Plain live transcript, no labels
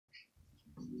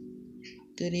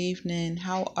Good evening.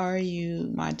 How are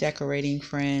you, my decorating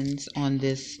friends, on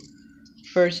this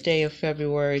first day of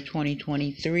February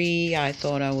 2023? I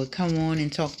thought I would come on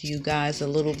and talk to you guys a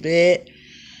little bit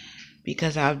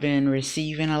because I've been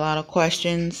receiving a lot of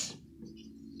questions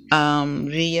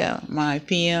via my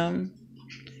PM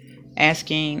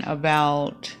asking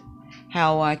about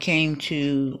how I came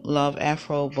to love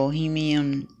Afro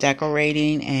Bohemian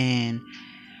decorating and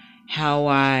how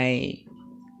I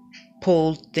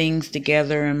pulled things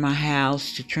together in my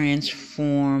house to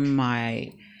transform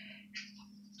my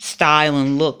style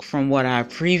and look from what I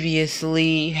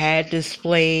previously had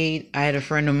displayed. I had a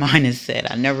friend of mine that said,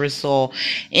 I never saw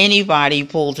anybody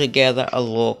pull together a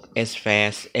look as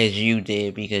fast as you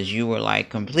did, because you were like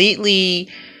completely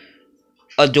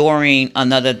adoring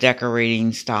another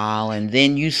decorating style, and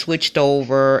then you switched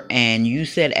over and you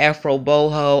said Afro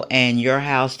boho and your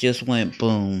house just went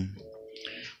boom.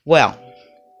 Well,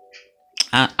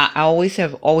 I always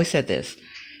said this.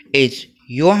 It's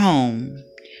your home.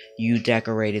 You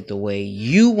decorate it the way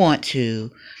you want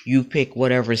to. You pick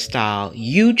whatever style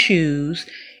you choose.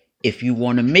 If you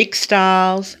want to mix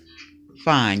styles,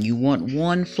 fine. You want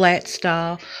one flat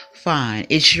style, fine.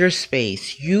 It's your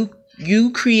space.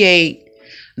 You create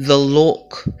the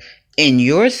look in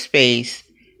your space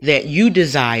that you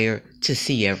desire to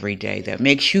see every day, that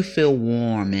makes you feel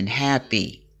warm and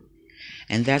happy.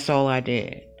 And that's all I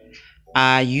did.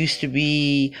 I used to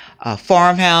be a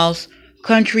farmhouse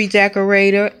country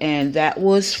decorator, and that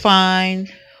was fine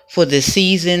for the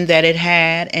season that it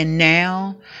had. And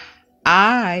now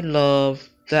I love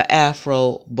the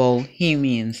Afro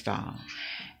Bohemian style.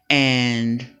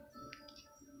 And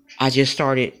I just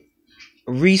started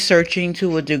researching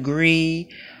to a degree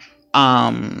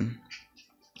how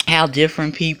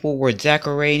different people were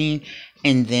decorating.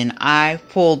 And then I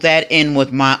pulled that in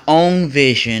with my own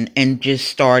vision and just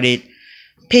started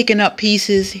picking up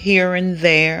pieces here and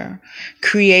there,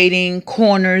 creating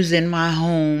corners in my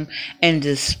home, and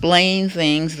displaying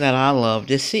things that I love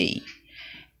to see.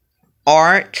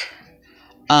 Art,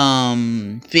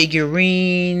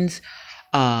 figurines,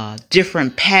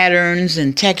 different patterns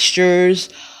and textures.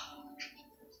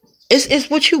 It's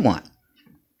what you want.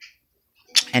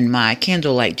 And my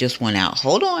candlelight just went out.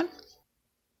 Hold on.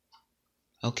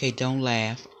 Okay, don't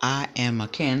laugh. I am a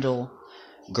candle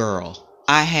girl.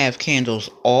 I have candles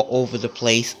all over the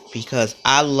place because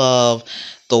I love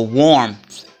the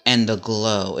warmth and the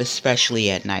glow, especially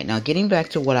at night. Now, getting back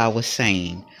to what I was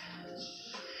saying,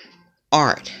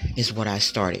 art is what I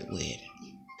started with.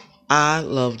 I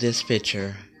love this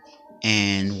picture,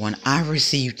 and when I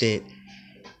received it,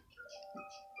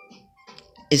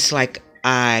 it's like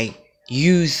I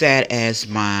use that as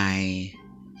my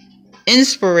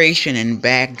inspiration and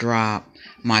backdrop.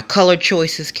 My color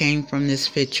choices came from this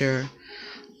picture.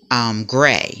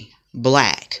 Gray,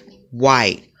 black,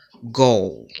 white,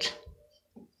 gold.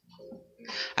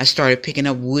 I started picking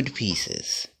up wood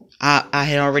pieces. I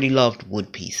had already loved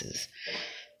wood pieces.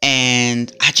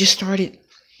 And I just started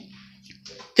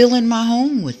filling my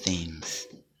home with things.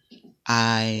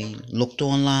 I looked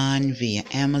online via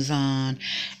Amazon,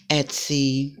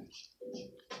 Etsy,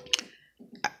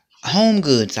 Home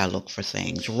Goods. I look for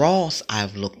things. Ross,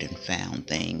 I've looked and found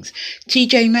things.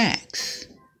 TJ Maxx.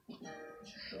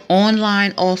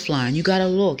 Online, offline, you gotta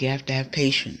look. You have to have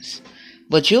patience.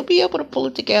 But you'll be able to pull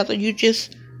it together. You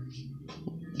just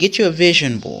get your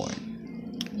vision board.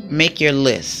 Make your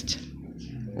list.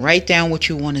 Write down what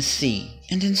you want to see.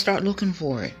 And then start looking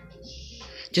for it.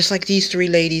 Just like these three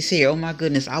ladies here. Oh my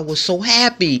goodness. I was so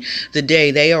happy the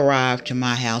day they arrived to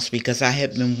my house because I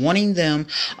had been wanting them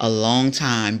a long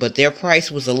time. But their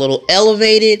price was a little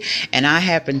elevated. And I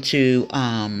happened to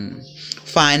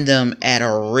find them at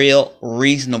a real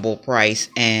reasonable price,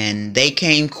 and they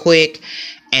came quick,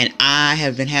 and I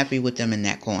have been happy with them in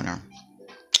that corner.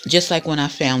 Just like when I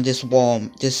found this long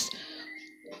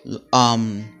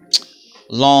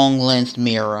length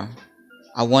mirror.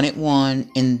 I wanted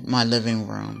one in my living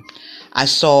room. I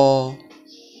saw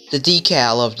the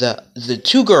decal of the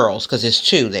two girls, because there's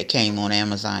two that came on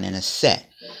Amazon in a set.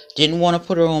 Didn't want to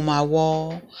put her on my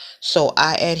wall, so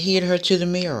I adhered her to the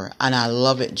mirror, and I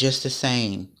love it just the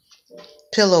same.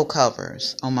 Pillow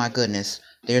covers. Oh my goodness.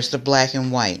 There's the black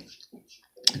and white.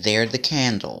 There are the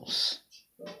candles.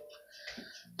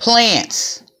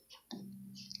 Plants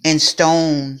and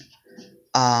stone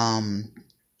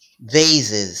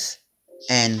vases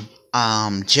and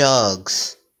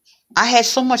jugs. I had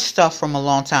so much stuff from a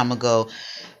long time ago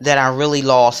that I really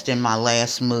lost in my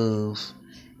last move.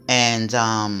 And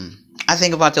I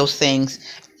think about those things.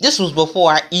 This was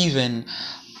before I even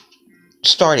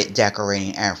started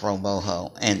decorating Afro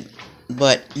boho. And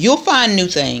But you'll find new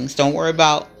things. Don't worry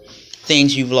about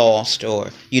things you've lost or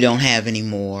you don't have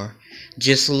anymore.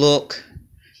 Just look.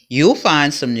 You'll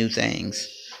find some new things.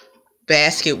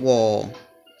 Basket wall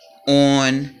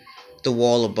on the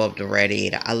wall above the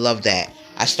radiator. I love that.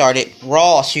 I started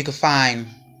Ross. You can find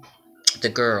the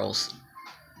girls.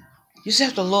 You just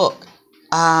have to look.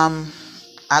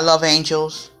 I love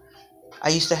angels. I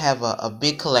used to have a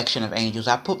big collection of angels.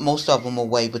 I put most of them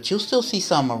away, but you'll still see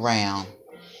some around.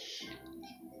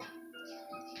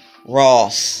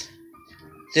 Ross.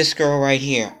 This girl right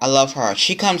here. I love her.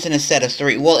 She comes in a set of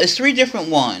 3. Well, it's 3 different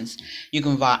ones. You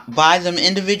can buy them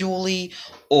individually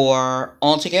or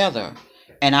all together.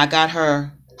 And I got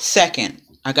her second.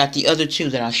 I got the other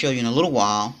 2 that I'll show you in a little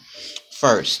while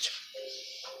first.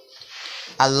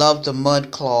 I love the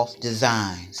mud cloth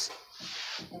designs.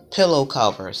 Pillow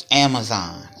covers.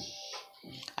 Amazon.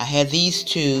 I had these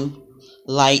 2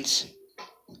 lights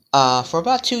for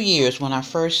about 2 years when I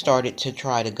first started to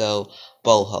try to go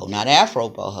boho. Not Afro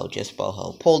boho, just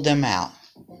boho. Pulled them out.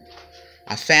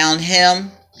 I found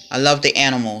him. I love the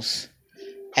animals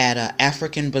at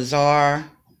African Bazaar.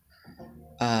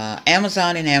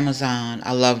 Amazon and Amazon.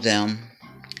 I love them.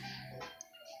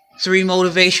 3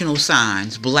 motivational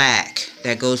signs. Black.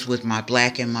 That goes with my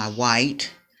black and my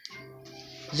white.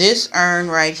 This urn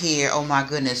right here. Oh my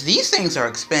goodness. These things are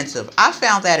expensive. I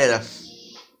found that at a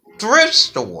thrift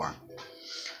store.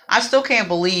 I still can't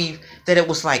believe that it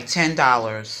was like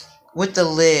 $10 with the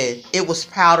lid. It was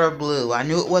powder blue. I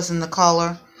knew it wasn't the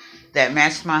color that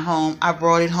matched my home. I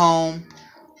brought it home.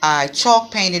 I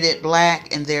chalk painted it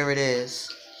black, and there it is.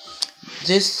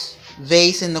 This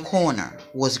vase in the corner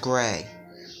was gray.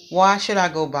 Why should I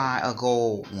go buy a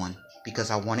gold one?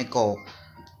 Because I wanted gold.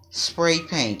 Spray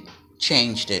paint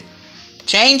changed it.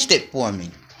 Changed it for me.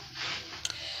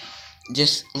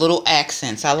 Just little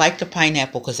accents. I like the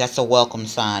pineapple because that's a welcome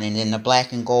sign. And then the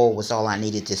black and gold was all I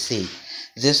needed to see.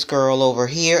 This girl over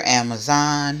here,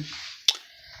 Amazon.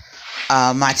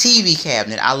 My TV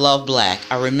cabinet. I love black.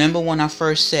 I remember when I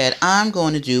first said, I'm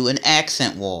going to do an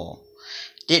accent wall.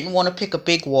 Didn't want to pick a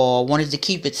big wall. Wanted to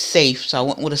keep it safe. So I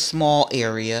went with a small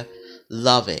area.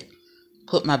 Love it.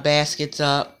 Put my baskets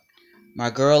up. My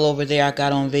girl over there I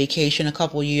got on vacation a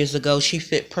couple years ago. She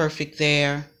fit perfect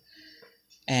there.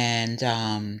 And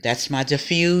that's my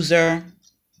diffuser.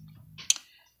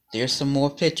 There's some more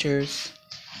pictures.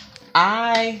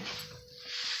 I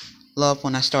love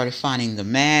when I started finding the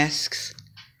masks.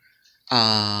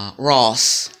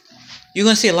 Ross. You're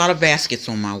going to see a lot of baskets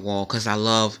on my wall because I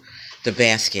love the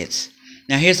baskets.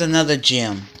 Now here's another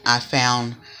gem I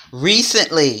found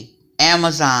recently.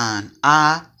 Amazon.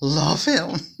 I love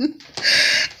him.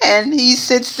 And he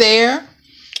sits there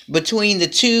between the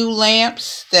 2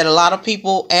 lamps that a lot of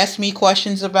people ask me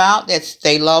questions about.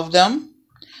 They love them.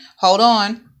 Hold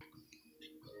on.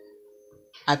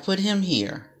 I put him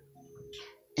here.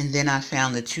 And then I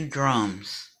found the 2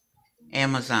 drums.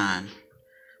 Amazon.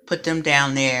 Put them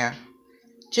down there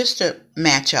just to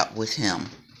match up with him.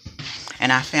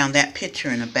 And I found that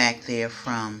picture in the back there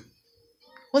from...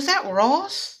 Was that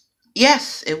Ross?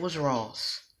 Yes, it was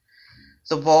Ross.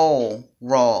 The bowl,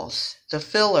 Ross. The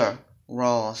filler,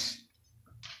 Ross.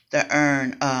 The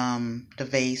urn, the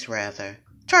vase rather.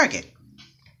 Target.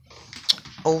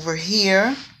 Over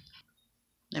here.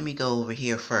 Let me go over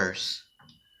here first.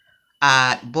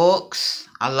 Books.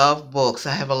 I love books.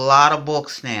 I have a lot of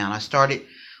books now. I started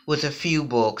with a few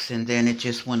books and then it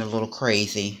just went a little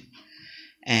crazy.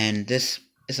 And this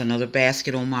is another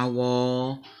basket on my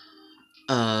wall.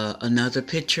 Another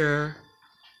picture.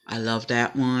 I love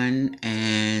that one.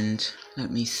 And let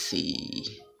me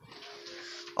see.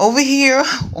 Over here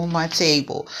on my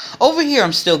table. Over here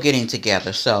I'm still getting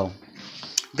together. So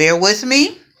bear with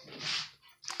me.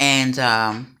 And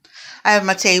I have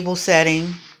my table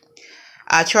setting.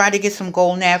 I tried to get some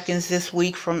gold napkins this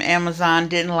week from Amazon.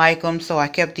 Didn't like them. So I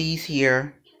kept these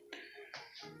here.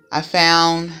 I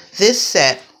found this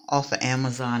set off of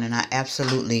Amazon. And I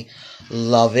absolutely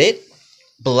love it.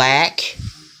 Black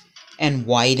and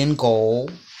white and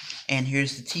gold. And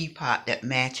here's the teapot that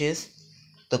matches.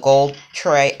 The gold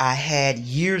tray I had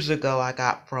years ago I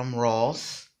got from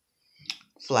Ross.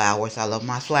 Flowers. I love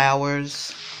my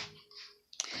flowers.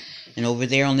 And over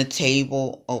there on the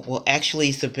table, oh, well, actually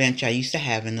it's a bench I used to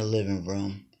have in the living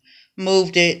room.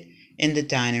 Moved it in the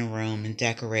dining room and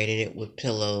decorated it with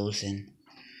pillows and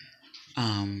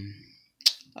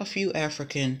a few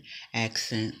African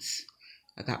accents.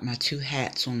 I got my 2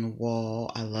 hats on the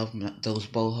wall. I love those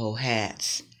boho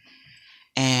hats.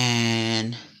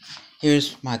 And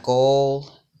here's my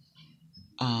gold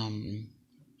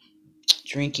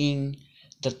drinking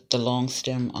the long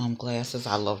stem glasses.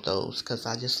 I love those because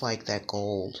I just like that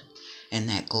gold and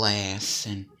that glass.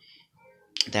 And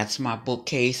that's my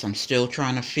bookcase. I'm still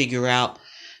trying to figure out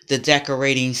the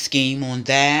decorating scheme on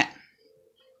that.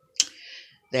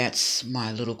 That's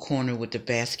my little corner with the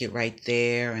basket right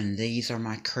there. And these are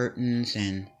my curtains.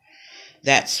 And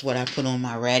that's what I put on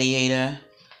my radiator.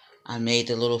 I made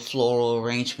the little floral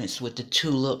arrangements with the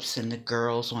tulips and the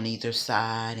girls on either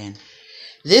side. And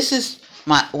this is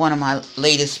one of my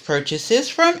latest purchases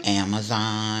from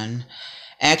Amazon.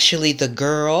 Actually, the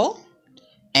girl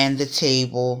and the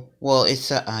table. Well,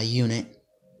 it's a unit.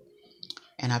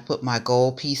 And I put my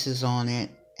gold pieces on it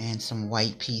and some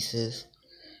white pieces.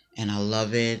 And I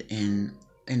love it. And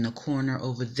in the corner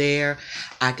over there,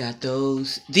 I got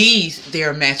those.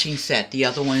 They're a matching set. The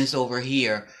other one is over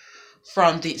here.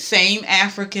 From the same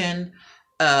African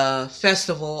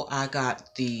festival, I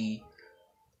got the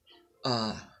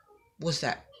what's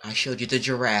that? I showed you the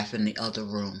giraffe in the other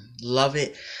room. Love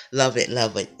it, love it,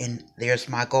 love it. And there's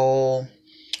my gold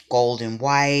and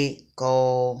white,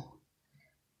 gold,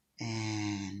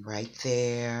 and right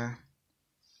there.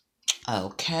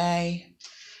 Okay.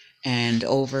 And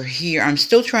over here, I'm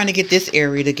still trying to get this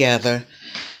area together.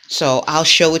 So I'll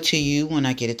show it to you when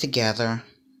I get it together.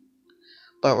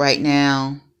 But right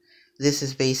now, this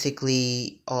is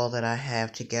basically all that I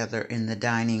have together in the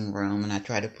dining room. And I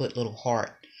try to put little heart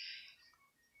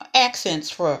accents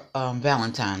for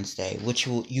Valentine's Day, which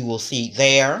you will see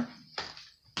there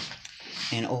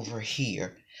and over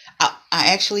here. I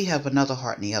actually have another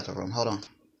heart in the other room. Hold on.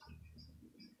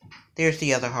 There's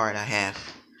the other heart I have.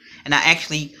 And I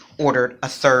actually ordered a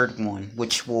third one,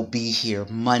 which will be here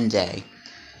Monday.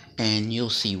 And you'll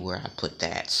see where I put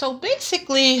that. So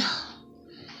basically,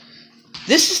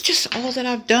 this is just all that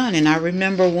I've done. And I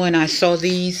remember when I saw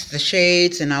the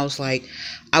shades, and I was like,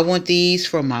 I want these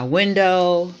for my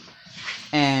window.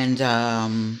 And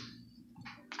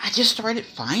I just started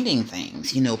finding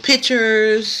things,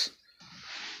 pictures.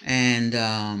 And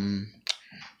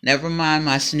never mind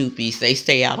my Snoopies. They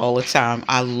stay out all the time.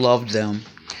 I love them.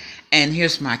 And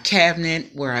here's my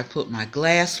cabinet where I put my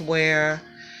glassware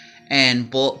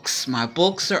and books. My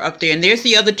books are up there. And there's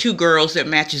the other two girls that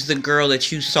matches the girl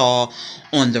that you saw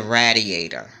on the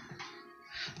radiator.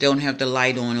 Don't have the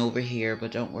light on over here,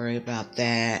 but don't worry about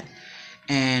that.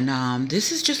 And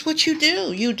this is just what you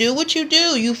do. You do what you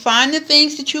do. You find the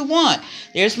things that you want.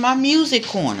 There's my music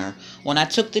corner. When I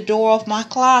took the door off my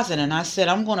closet and I said,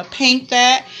 I'm going to paint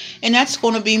that. And that's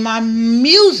going to be my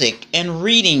music and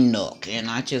reading nook. And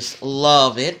I just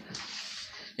love it.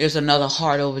 There's another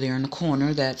heart over there in the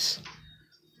corner that's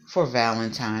for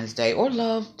Valentine's Day or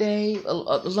Love Day,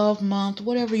 Love Month,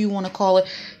 whatever you want to call it.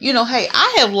 Hey,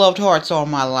 I have loved hearts all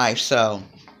my life, so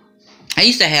I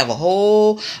used to have a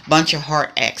whole bunch of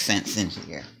heart accents in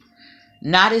here.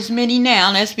 Not as many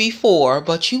now as before,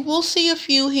 but you will see a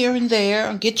few here and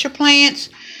there. Get your plants,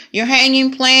 your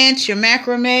hanging plants, your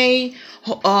macrame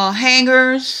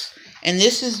hangers. And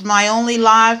this is my only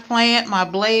live plant, my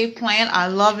blade plant. I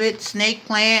love it. Snake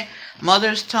plant,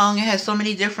 mother's tongue. It has so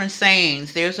many different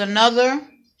sayings. There's another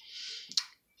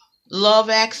love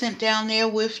accent down there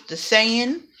with the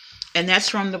saying. And that's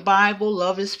from the Bible.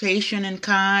 Love is patient and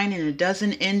kind, and it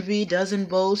doesn't envy, doesn't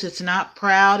boast. It's not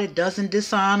proud. It doesn't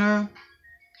dishonor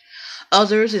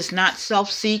others. It's not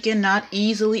self-seeking, not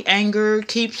easily angered,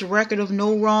 keeps record of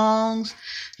no wrongs,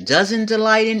 doesn't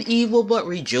delight in evil, but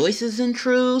rejoices in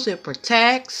truth. It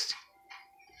protects,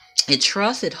 it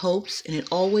trusts, it hopes, and it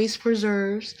always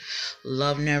preserves.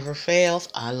 Love never fails.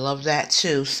 I love that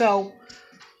too. So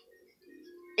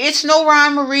it's no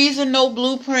rhyme or reason, no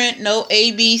blueprint, no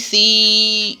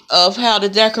ABC of how to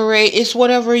decorate. It's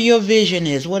whatever your vision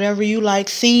is, whatever you like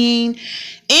seeing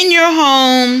in your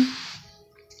home.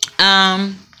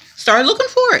 Start looking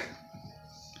for it.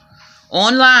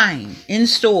 Online, in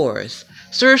stores,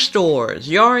 thrift stores,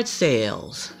 yard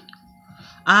sales.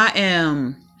 I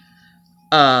am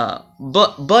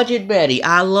Budget Betty.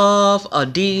 I love a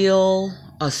deal,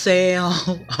 a sale,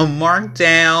 a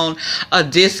markdown, a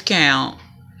discount.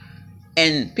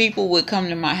 And people would come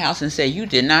to my house and say, you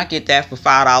did not get that for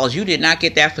 $5. You did not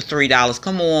get that for $3.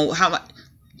 Come on. How much?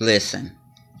 Listen,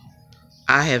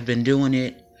 I have been doing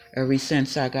it ever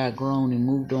since I got grown and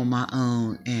moved on my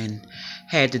own and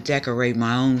had to decorate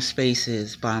my own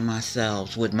spaces by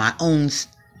myself with my own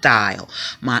style,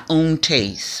 my own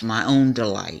taste, my own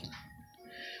delight.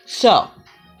 So,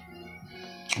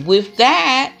 with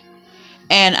that,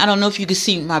 and I don't know if you can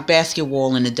see my basket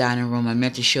wall in the dining room. I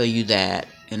meant to show you that,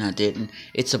 and I didn't.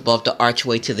 It's above the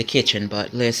archway to the kitchen,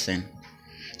 but listen,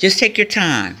 just take your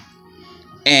time,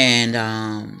 and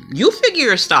you'll figure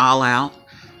your style out.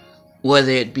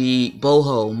 whether it be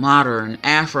boho, modern,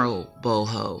 Afro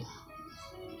boho,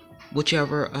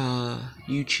 whichever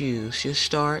you choose. Just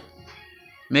start,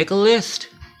 make a list,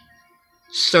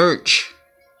 search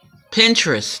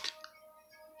Pinterest,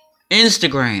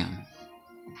 Instagram,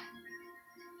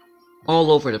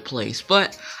 all over the place.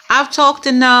 But I've talked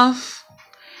enough,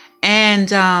 and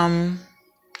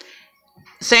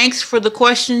thanks for the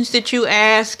questions that you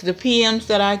ask, the PMs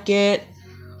that I get,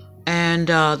 and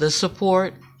the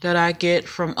support that I get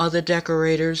from other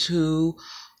decorators who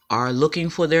are looking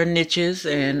for their niches,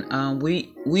 and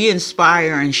we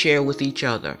inspire and share with each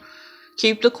other.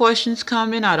 Keep the questions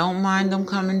coming. I don't mind them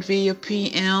coming via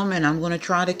PM, and I'm going to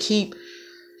try to keep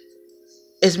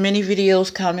as many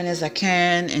videos coming as I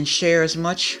can and share as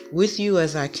much with you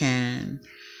as I can.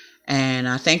 And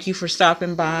I thank you for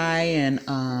stopping by, and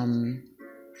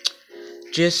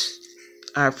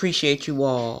I appreciate you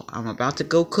all. I'm about to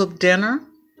go cook dinner,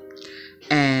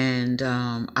 and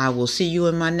I will see you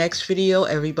in my next video.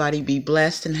 Everybody be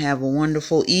blessed and have a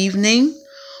wonderful evening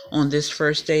on this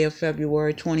first day of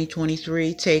February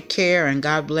 2023. Take care, and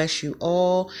God bless you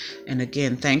all. And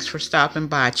again, thanks for stopping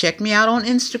by. Check me out on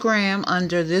Instagram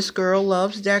under This Girl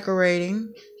Loves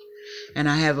Decorating. And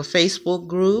I have a Facebook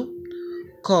group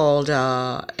called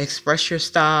Express Your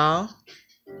Style.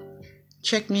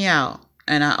 Check me out.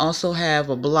 And I also have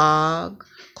a blog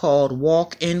called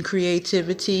Walk in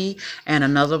Creativity, and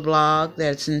another blog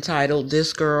that's entitled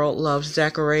This Girl Loves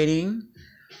Decorating.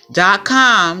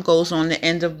 .com goes on the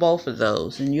end of both of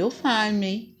those, and you'll find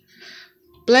me.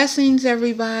 Blessings,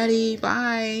 everybody.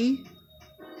 Bye.